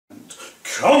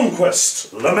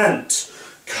Conquest, lament.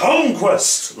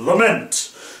 Conquest,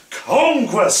 lament.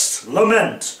 Conquest,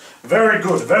 lament. Very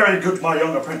good, my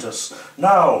young apprentice.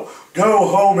 Now, go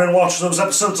home and watch those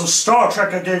episodes of Star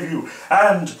Trek I gave you,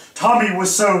 and Tommy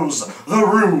Wiseau's The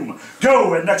Room.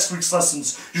 Go, in next week's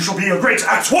lessons, you shall be a great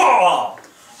actor!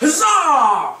 Huzzah!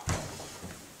 Ha,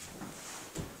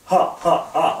 ha, ha,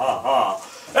 ha, ha.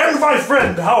 And my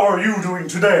friend, how are you doing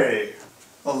today?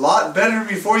 A lot better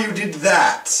before you did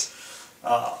that.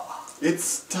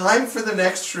 It's time for the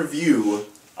next review.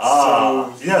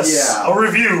 Yes, yeah. A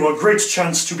review, a great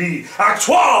chance to be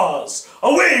actors!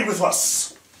 Away with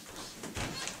us!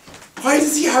 Why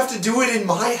does he have to do it in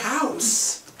my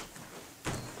house?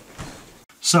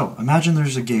 So, imagine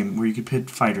there's a game where you could pit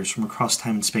fighters from across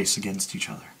time and space against each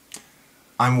other.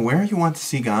 I'm aware you want to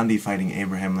see Gandhi fighting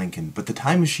Abraham Lincoln, but the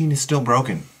time machine is still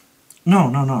broken.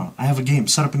 No. I have a game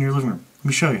set up in your living room. Let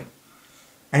me show you.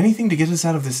 Anything to get us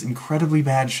out of this incredibly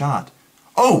bad shot.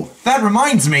 Oh, that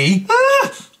reminds me!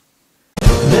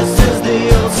 This is the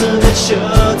ultimate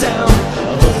showdown,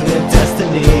 ultimate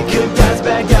destiny, good guys,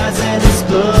 bad guys, and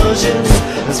explosions.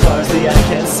 As far as the eye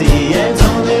can see, and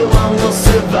only one will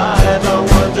survive. I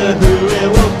wonder who it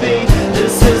will be.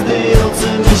 This is the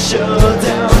ultimate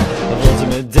showdown of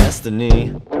ultimate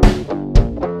destiny.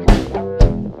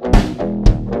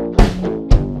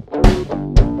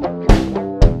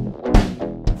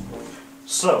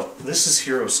 So, this is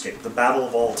Heroscape, the battle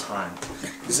of all time.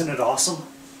 Isn't it awesome?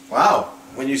 Wow,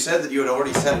 when you said that you had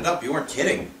already set it up, you weren't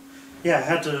kidding. Yeah, I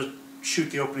had to shoot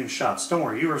the opening shots. Don't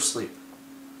worry, you were asleep.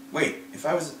 Wait,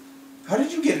 how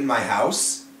did you get in my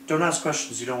house? Don't ask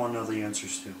questions you don't want to know the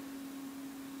answers to.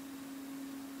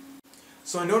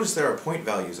 So I noticed there are point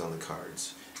values on the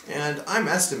cards, and I'm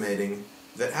estimating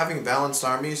that having balanced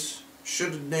armies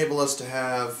should enable us to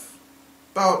have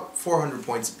about 400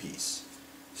 points apiece.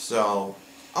 So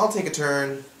I'll take a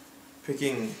turn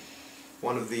picking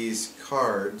one of these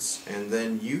cards, and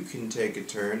then you can take a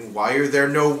turn. Why are there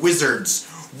no wizards?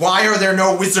 Why are there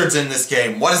no wizards in this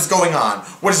game? What is going on?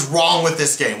 What is wrong with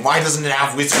this game? Why doesn't it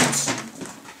have wizards?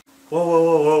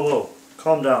 Whoa.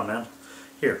 Calm down, man.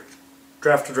 Here,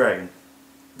 draft a dragon.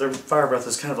 Their fire breath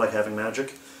is kind of like having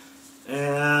magic.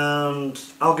 And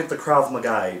I'll get the Krav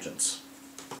Maga agents.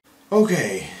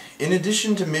 Okay, in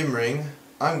addition to Mimring,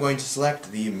 I'm going to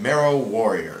select the Marrow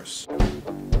Warriors.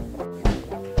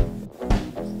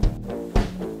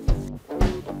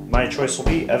 My choice will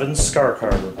be Evan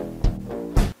Scarcarver.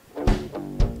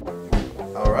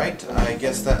 Alright, I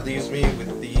guess that leaves me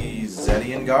with the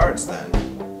Zedian Guards then.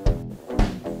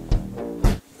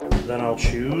 Then I'll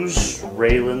choose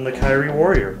Raylan the Kyrie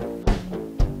Warrior.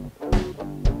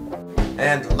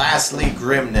 And lastly,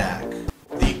 Grimnak,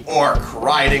 the Orc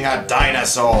riding a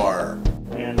dinosaur.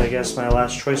 And I guess my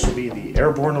last choice will be the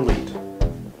Airborne Elite.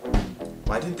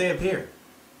 Why didn't they appear?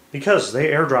 Because they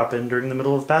airdrop in during the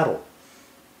middle of battle.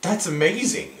 That's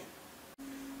amazing!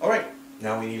 Alright,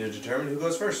 now we need to determine who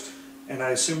goes first. And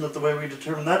I assume that the way we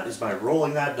determine that is by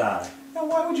rolling that die. Now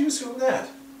why would you assume that?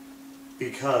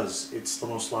 Because it's the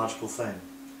most logical thing.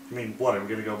 I mean, what, are we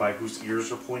going to go by whose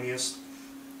ears are pointiest?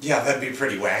 Yeah, that'd be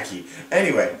pretty wacky.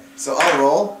 Anyway, so I'll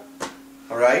roll.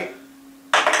 Alright.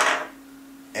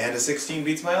 And a 16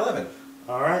 beats my 11.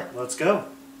 Alright, let's go.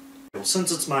 Well,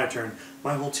 since it's my turn,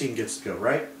 my whole team gets to go,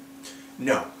 right?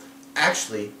 No.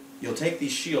 Actually, you'll take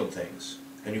these shield things,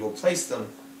 and you will place them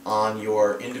on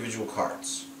your individual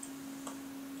cards.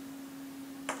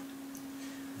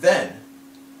 Then,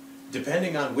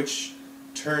 depending on which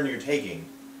turn you're taking,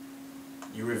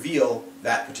 you reveal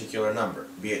that particular number,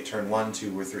 be it turn 1,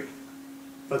 2, or 3.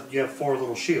 But you have 4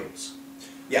 little shields.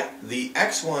 Yeah, the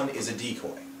X one is a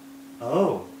decoy.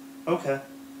 Oh, okay.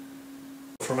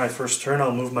 For my first turn,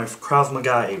 I'll move my Krav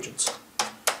Maga agents.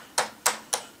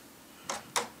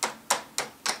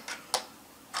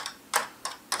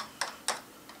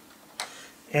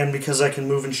 And because I can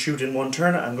move and shoot in one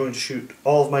turn, I'm going to shoot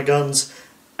all of my guns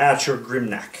at your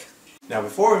Grimnak. Now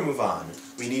before we move on,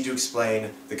 we need to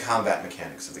explain the combat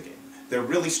mechanics of the game. They're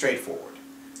really straightforward.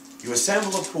 You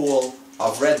assemble a pool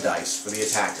of red dice for the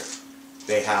attacker.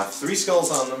 They have 3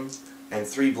 skulls on them and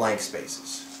 3 blank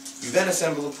spaces. You then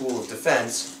assemble a pool of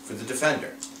defense for the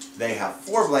defender. They have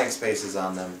 4 blank spaces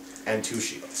on them and 2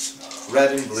 shields.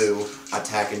 Red and blue,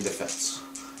 attack and defense.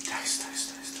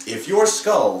 If your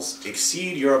skulls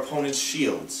exceed your opponent's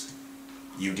shields,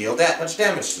 you deal that much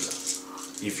damage to them.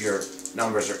 If your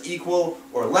numbers are equal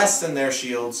or less than their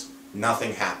shields,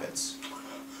 nothing happens.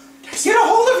 Get a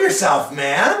hold of yourself,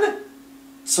 man!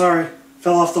 Sorry,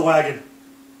 fell off the wagon.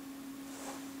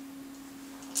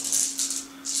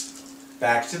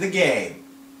 Back to the game.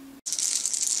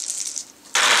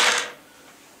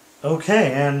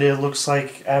 Okay, and it looks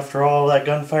like after all that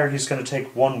gunfire, he's going to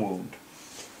take 1 wound.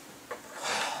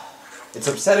 It's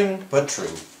upsetting, but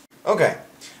true. Okay,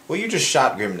 well you just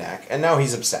shot Grimnack, and now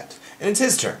he's upset. And it's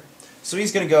his turn. So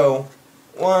he's gonna go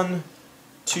 1,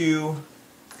 2,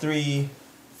 3,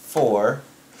 4,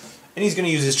 and he's gonna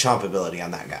use his chomp ability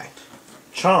on that guy.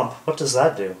 Chomp? What does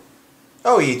that do?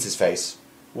 Oh, he eats his face.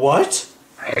 What?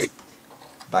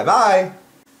 Bye-bye!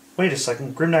 Wait a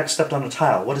second, Grimnack stepped on a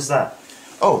tile. What is that?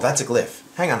 Oh, that's a glyph.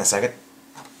 Hang on a second.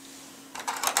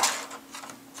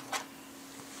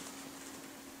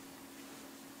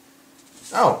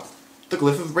 Oh, the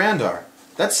glyph of Brandar.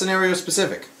 That's scenario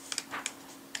specific.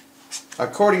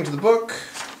 According to the book,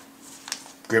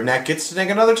 Grimnack gets to take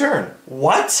another turn.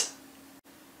 What?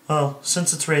 Well,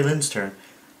 since it's Raylin's turn,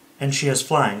 and she has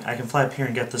flying, I can fly up here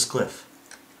and get this glyph.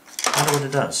 I wonder what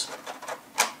it does.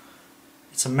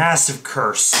 It's a massive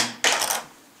curse.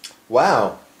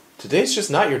 Wow, today's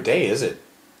just not your day, is it?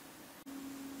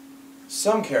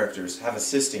 Some characters have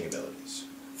assisting abilities.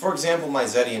 For example, my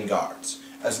Zedian guards.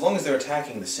 As long as they're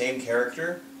attacking the same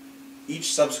character,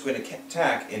 each subsequent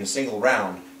attack in a single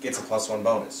round gets a +1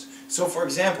 bonus. So for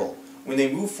example, when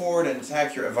they move forward and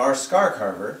attack your Avar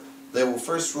Scarcarver, they will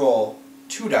first roll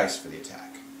 2 dice for the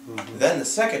attack. Then the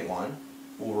second one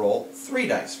will roll 3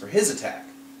 dice for his attack.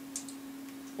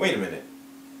 Wait a minute.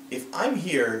 If I'm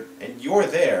here and you're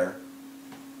there,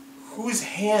 whose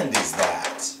hand is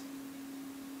that?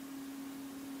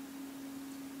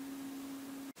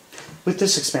 With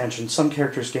this expansion, some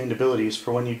characters gained abilities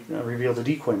for when you reveal the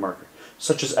decoy marker,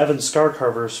 such as Evan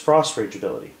Scarcarver's Frost Rage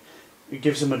ability. It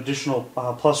gives him additional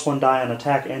 +1 die on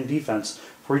attack and defense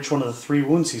for each one of the 3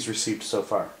 wounds he's received so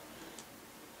far.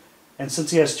 And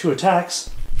since he has 2 attacks,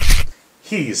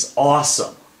 he's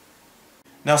awesome.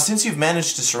 Now since you've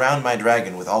managed to surround my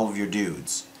dragon with all of your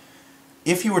dudes,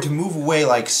 if you were to move away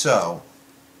like so,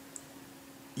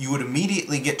 you would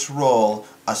immediately get to roll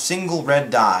a single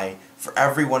red die for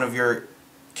every one of your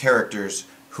characters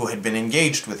who had been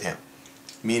engaged with him.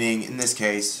 Meaning, in this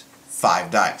case,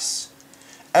 5 dice.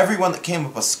 Everyone that came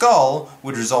up a skull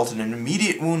would result in an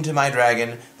immediate wound to my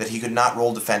dragon that he could not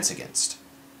roll defense against.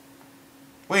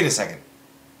 Wait a second.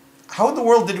 How in the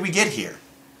world did we get here?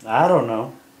 I don't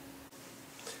know.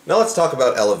 Now let's talk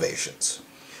about elevations.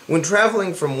 When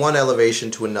traveling from one elevation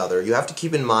to another, you have to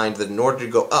keep in mind that in order to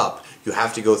go up, you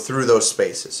have to go through those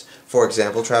spaces. For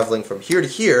example, traveling from here to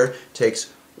here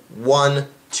takes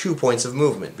 2 points of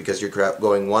movement because you're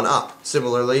going 1 up.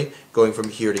 Similarly, going from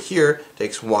here to here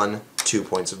takes 2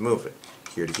 points of movement.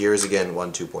 Here to here is again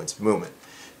 2 points of movement.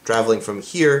 Traveling from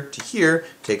here to here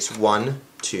takes 1,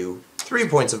 2, 3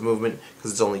 points of movement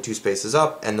because it's only 2 spaces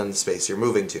up and then the space you're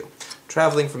moving to.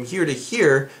 Traveling from here to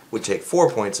here would take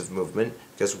 4 points of movement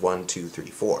because 1, 2, 3,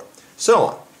 4. So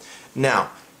on.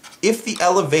 Now, if the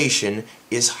elevation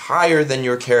is higher than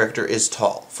your character is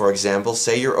tall, for example,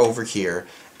 say you're over here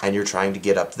and you're trying to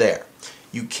get up there,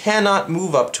 you cannot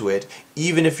move up to it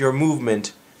even if your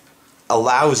movement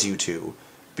allows you to,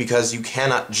 because you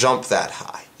cannot jump that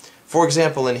high. For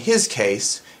example, in his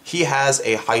case, he has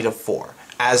a height of 4,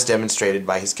 as demonstrated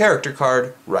by his character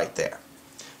card right there.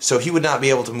 So he would not be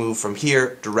able to move from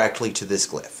here directly to this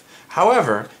glyph.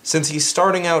 However, since he's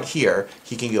starting out here,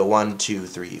 he can go 1, 2,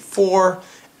 3, 4,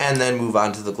 and then move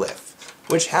on to the glyph,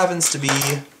 which happens to be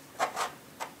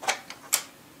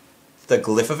the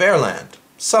Glyph of Airland,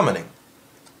 Summoning.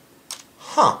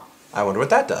 Huh, I wonder what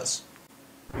that does.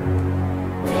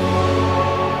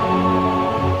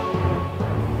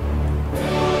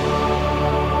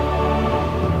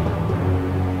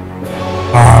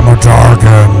 I'm a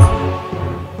dragon.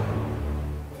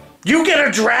 You get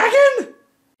a dragon?!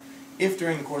 If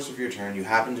during the course of your turn you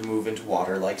happen to move into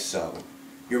water like so,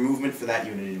 your movement for that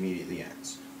unit immediately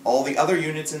ends. All the other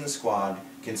units in the squad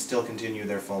can still continue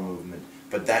their full movement,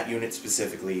 but that unit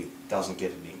specifically doesn't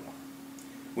get it anymore.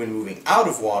 When moving out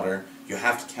of water, you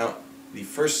have to count the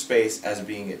first space as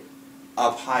being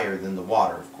up higher than the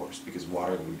water, of course, because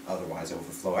water would otherwise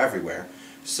overflow everywhere.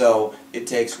 So it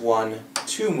takes 1,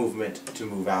 2 movement to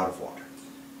move out of water.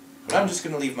 But I'm just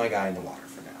going to leave my guy in the water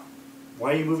for now.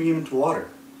 Why are you moving him into water?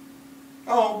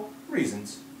 Oh,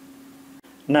 reasons.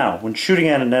 Now, when shooting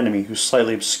at an enemy who's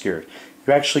slightly obscured,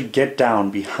 you actually get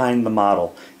down behind the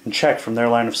model and check from their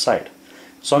line of sight.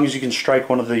 As long as you can strike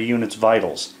one of the unit's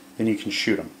vitals, then you can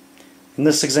shoot him. In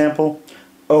this example,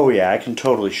 oh yeah, I can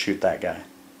totally shoot that guy.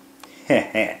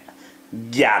 Heh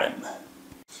got him.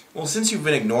 Well, since you've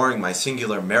been ignoring my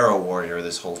singular Marrow Warrior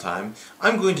this whole time,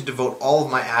 I'm going to devote all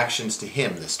of my actions to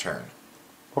him this turn.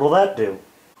 What'll that do?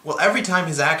 Well, every time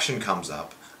his action comes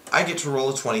up, I get to roll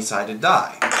a 20-sided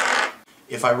die.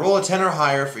 If I roll a 10 or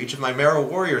higher for each of my Marrow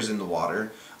Warriors in the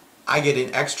water, I get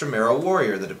an extra Marrow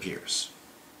Warrior that appears.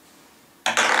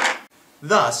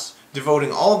 Thus,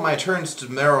 devoting all of my turns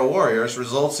to Marrow Warriors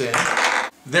results in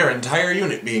their entire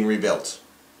unit being rebuilt.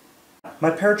 My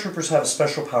paratroopers have a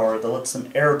special power that lets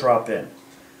them airdrop in.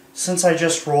 Since I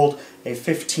just rolled a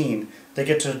 15, they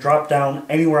get to drop down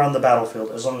anywhere on the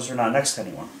battlefield as long as they're not next to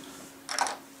anyone.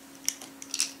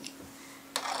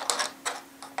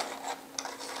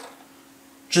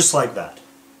 Just like that.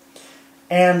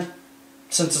 And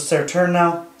since it's their turn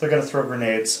now, they're going to throw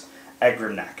grenades at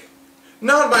Grimneck.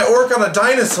 Not my orc on a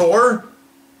dinosaur!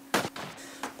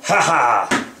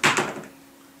 Haha!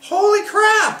 Holy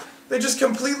crap! They just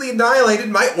completely annihilated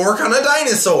my orc on a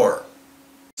dinosaur!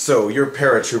 So, your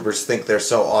paratroopers think they're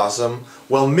so awesome?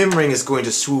 Well, Mimring is going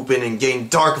to swoop in and gain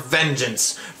dark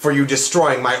vengeance for you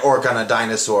destroying my orc on a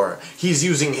dinosaur. He's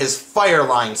using his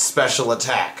Fireline special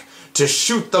attack to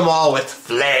shoot them all with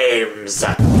flames!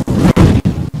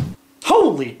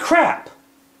 Holy crap!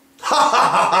 Ha ha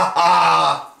ha ha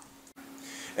ha!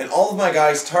 And all of my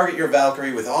guys target your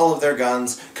Valkyrie with all of their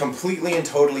guns, completely and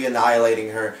totally annihilating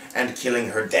her and killing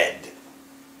her dead.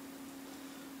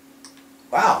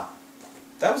 Wow.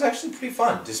 That was actually pretty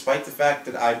fun, despite the fact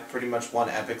that I pretty much won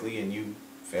epically and you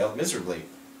failed miserably.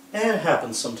 And it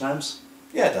happens sometimes.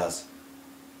 Yeah, it does.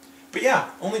 But yeah,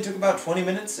 only took about 20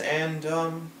 minutes and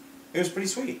it was pretty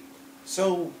sweet.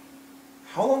 So,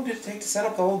 how long did it take to set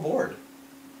up the whole board?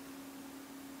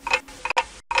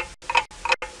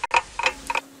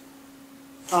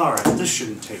 Alright, this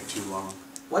shouldn't take too long.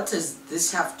 What does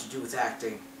this have to do with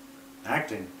acting?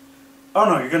 Acting? Oh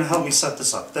no, you're gonna help me set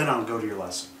this up, then I'll go to your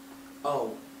lesson.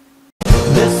 Oh.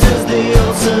 This is the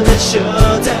ultimate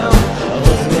showdown,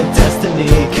 ultimate destiny.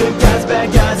 Good guys,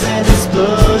 bad guys, and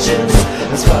explosions.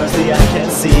 As far as the eye can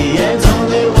see, and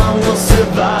only one will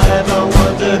survive. I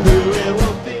wonder who it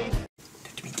will be.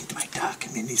 Let me get my dark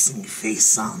menacing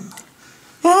face on.